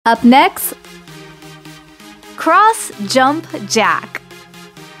Up next, cross jump jack.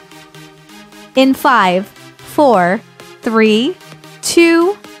 In 5, 4, 3,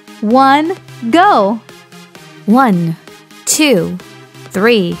 2, 1, go! 1, 2,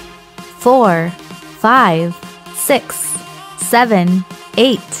 3, 4, 5, 6, 7,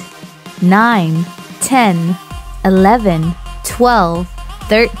 8, 9, 10, 11, 12,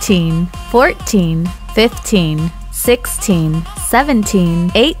 13, 14, 15, 16,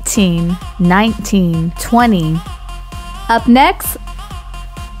 17, 18, 19, 20. Up next,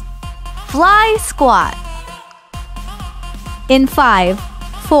 fly squat. In 5,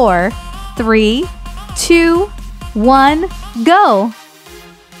 4, 3, 2, 1, go!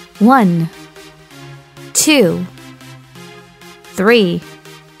 1, 2, 3,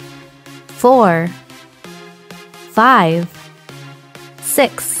 4, 5,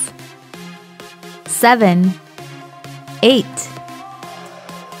 6, 7, 8,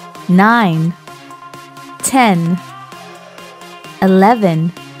 9, 10,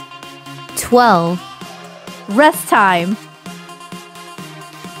 11, 12. Rest time.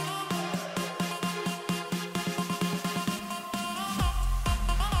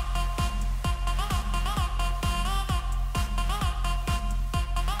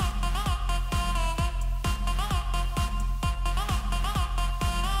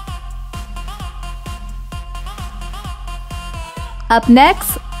 Up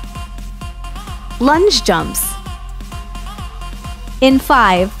next, lunge jumps. In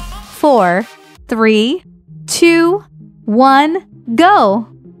 5, 4, 3, 2, 1, go!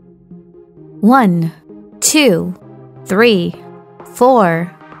 1, 2, 3,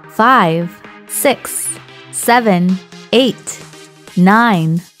 4, 5, 6, 7, 8,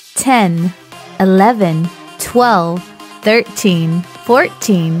 9, 10, 11, 12, 13,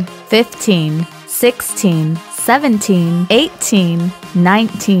 14, 15, 16, 17, 18,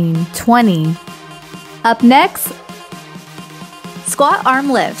 19, 20. Up next, squat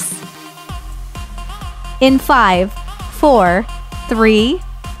arm lifts. In 5, 4, 3,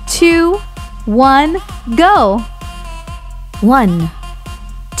 2, 1, go! 1,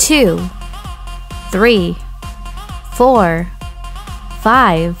 2, 3, 4,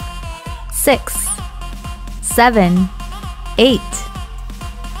 5, 6, 7, 8,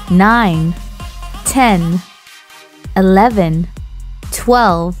 9, 10, 11,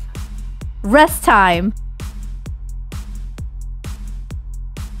 12. Rest time.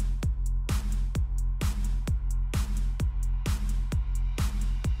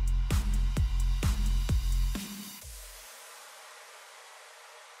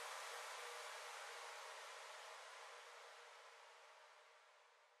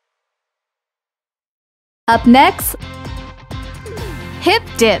 Up next, hip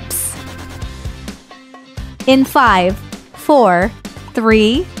dips. In 5, 4,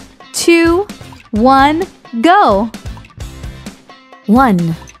 3, 2, 1, go!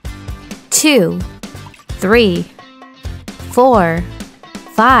 1, 2, 3, 4,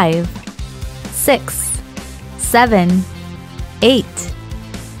 5, 6, 7, 8,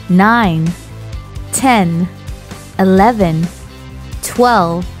 9, 10, 11,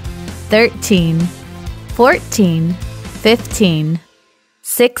 12, 13, 14, 15,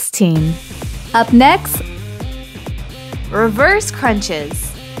 16. Up next, reverse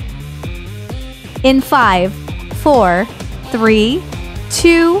crunches. In 5, 4, 3,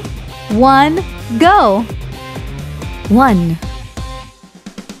 2, 1, go! 1,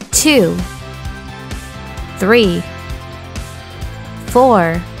 2, 3,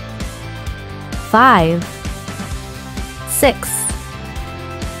 4, 5, 6,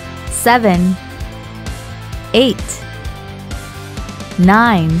 7, 8,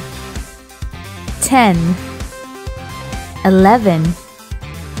 9, 10, 11,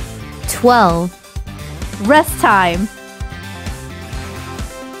 12. Rest time.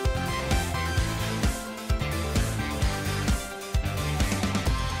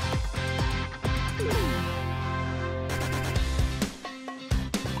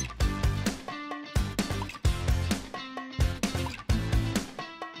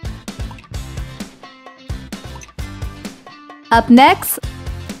 Up next,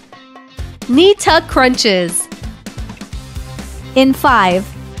 knee tuck crunches. In 5,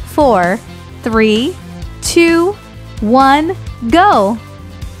 4, 3, 2, 1, go!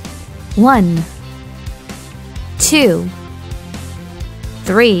 1, 2,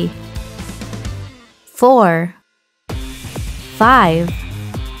 3, 4, 5,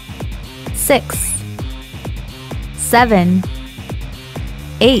 6, 7,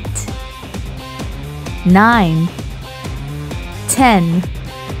 8, 9, 10.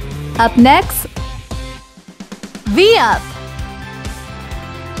 Up next, V-up.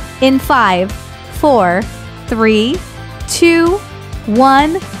 In 5, 4, 3, 2,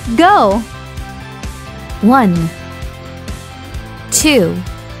 1, go! 1, 2,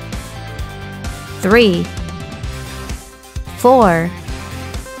 3, 4,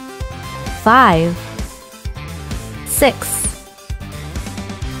 5, 6,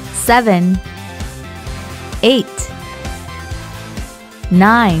 7, 8,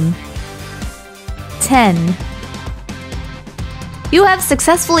 9, 10. You have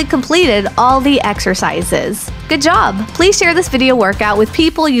successfully completed all the exercises. Good job! Please share this video workout with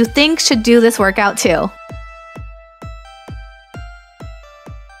people you think should do this workout too.